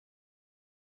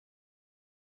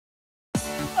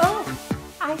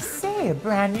I say, a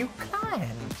brand new client.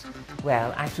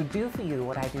 Well, I shall do for you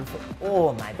what I do for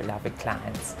all my beloved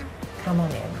clients. Come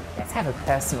on in, let's have a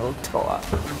personal tour.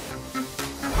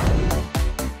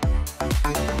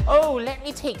 Oh, let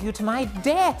me take you to my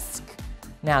desk.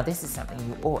 Now, this is something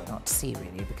you ought not to see,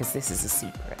 really, because this is a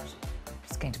secret. I'm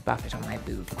just going to buff it on my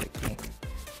boob quickly.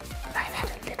 I've had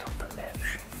a little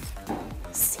promotion.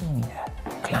 Senior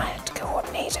client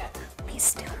coordinator. Be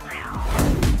still, my arm.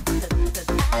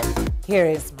 Here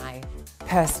is my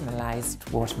personalised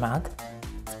water mug.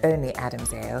 It's only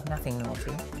Adam's ale, nothing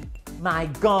naughty. My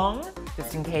gong,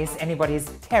 just in case anybody's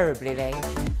terribly late.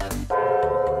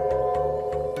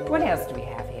 What else do we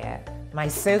have here? My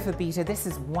sofa beater. This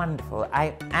is wonderful.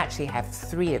 I actually have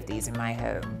 3 of these in my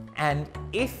home. And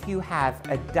if you have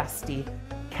a dusty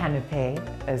canapé,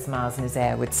 as Miles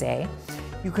Nazaire would say,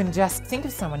 you can just think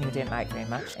of someone you don't like very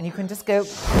much and you can just go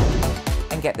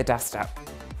and get the dust up.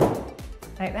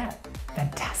 Like that.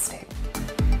 Fantastic.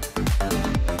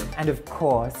 And of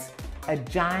course, a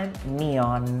giant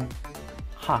neon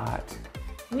heart.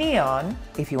 Neon,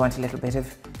 if you want a little bit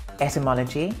of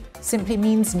etymology, simply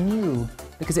means new,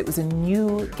 because it was a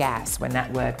new gas when that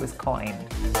word was coined.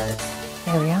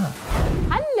 There we are.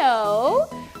 Hello.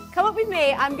 Come up with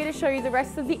me, I'm going to show you the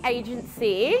rest of the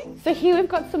agency. So here we've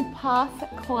got some past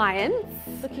clients,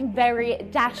 looking very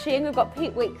dashing. We've got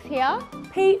Pete Weeks here.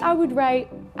 Pete, I would rate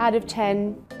out of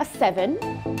 10, a 7.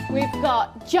 We've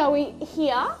got Joey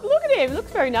here. Look at him,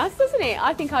 looks very nice, doesn't he?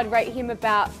 I think I'd rate him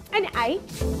about an 8.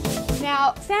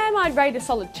 Now, Sam, I'd rate a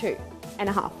solid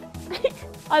 2.5.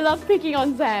 I love picking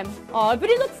on Sam. Oh, but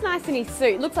he looks nice in his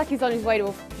suit. Looks like he's on his way to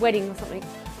a wedding or something.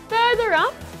 Further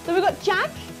up, so we've got Jack.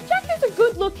 Jack is a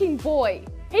good-looking boy.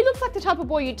 He looks like the type of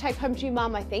boy you'd take home to your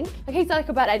mum, I think. Like he's like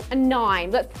about a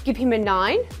 9. Let's give him a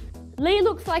 9. Lee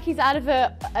looks like he's out of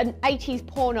an 80s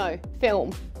porno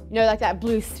film. You know, like that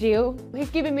blue steel. He's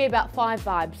giving me about 5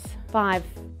 vibes. 5.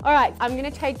 All right, I'm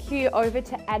gonna take you over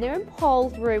to Anna and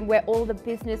Paul's room where all the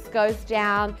business goes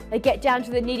down. They get down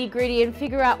to the nitty-gritty and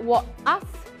figure out what us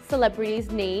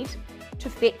celebrities need to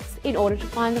fix in order to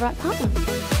find the right partner.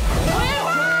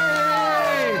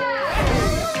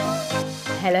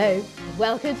 Hello,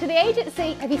 welcome to the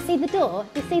agency. Have you seen the door?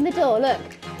 Have you seen the door? Look,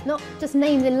 not just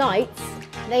names in lights,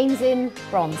 names in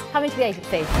bronze. Come into the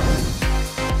agency.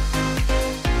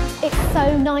 It's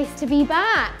so nice to be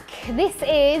back. This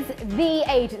is the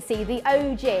agency, the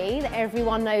OG that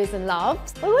everyone knows and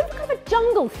loves. We went for kind of a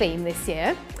jungle theme this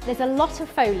year. There's a lot of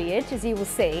foliage, as you will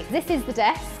see. This is the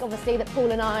desk, obviously, that Paul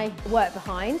and I work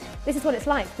behind. This is what it's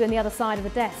like to be on the other side of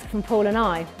the desk from Paul and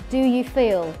I. Do you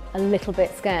feel a little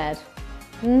bit scared?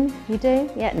 You do?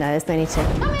 Yeah, no, there's no need to.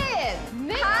 Come in!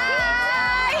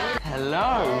 Hi!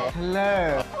 Hello.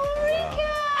 Hello.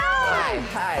 Hi.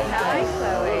 Hi,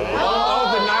 Chloe.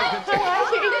 Oh, the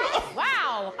night.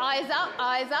 Wow! Eyes up,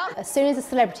 eyes up. As soon as a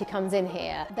celebrity comes in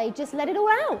here, they just let it all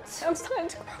out. I'm starting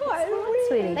to cry.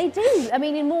 Really. They do. I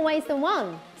mean, in more ways than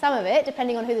one. Some of it,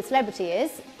 depending on who the celebrity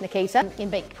is. Nikita, in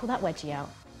big. Pull that wedgie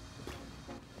out.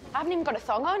 I haven't even got a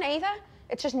thong on either.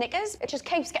 It's just knickers. It just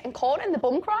keeps getting caught in the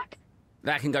bum crack.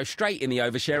 That can go straight in the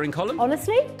oversharing column.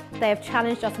 Honestly, they have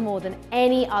challenged us more than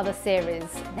any other series.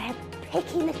 They're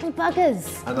picky little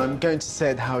buggers. And I'm going to say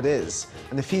it how it is.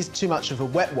 And if he's too much of a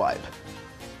wet wipe,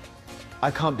 I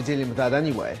can't be dealing with that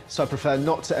anyway. So I prefer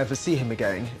not to ever see him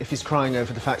again if he's crying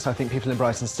over the fact I think people in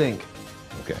Brighton stink.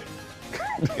 Okay.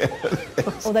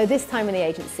 Although this time in the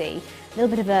agency, a little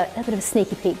bit of a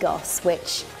sneaky Pete goss,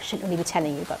 which I shouldn't really be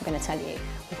telling you, but I'm going to tell you.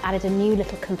 We've added a new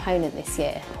little component this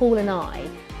year. Paul and I,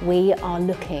 we are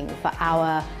looking for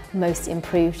our most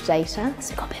improved data. So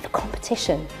we've got a bit of a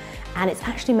competition. And it's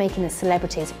actually making the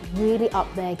celebrities really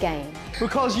up their game.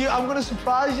 Because I'm going to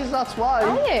surprise you, that's why.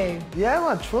 Are you? Yeah,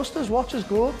 man, trust us, watch us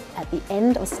go. At the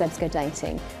end of Celebs Go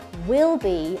Dating, we'll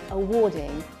be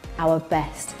awarding our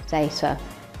best data.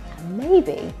 And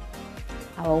maybe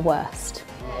our worst.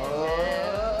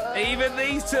 Even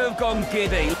these two have gone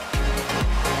giddy.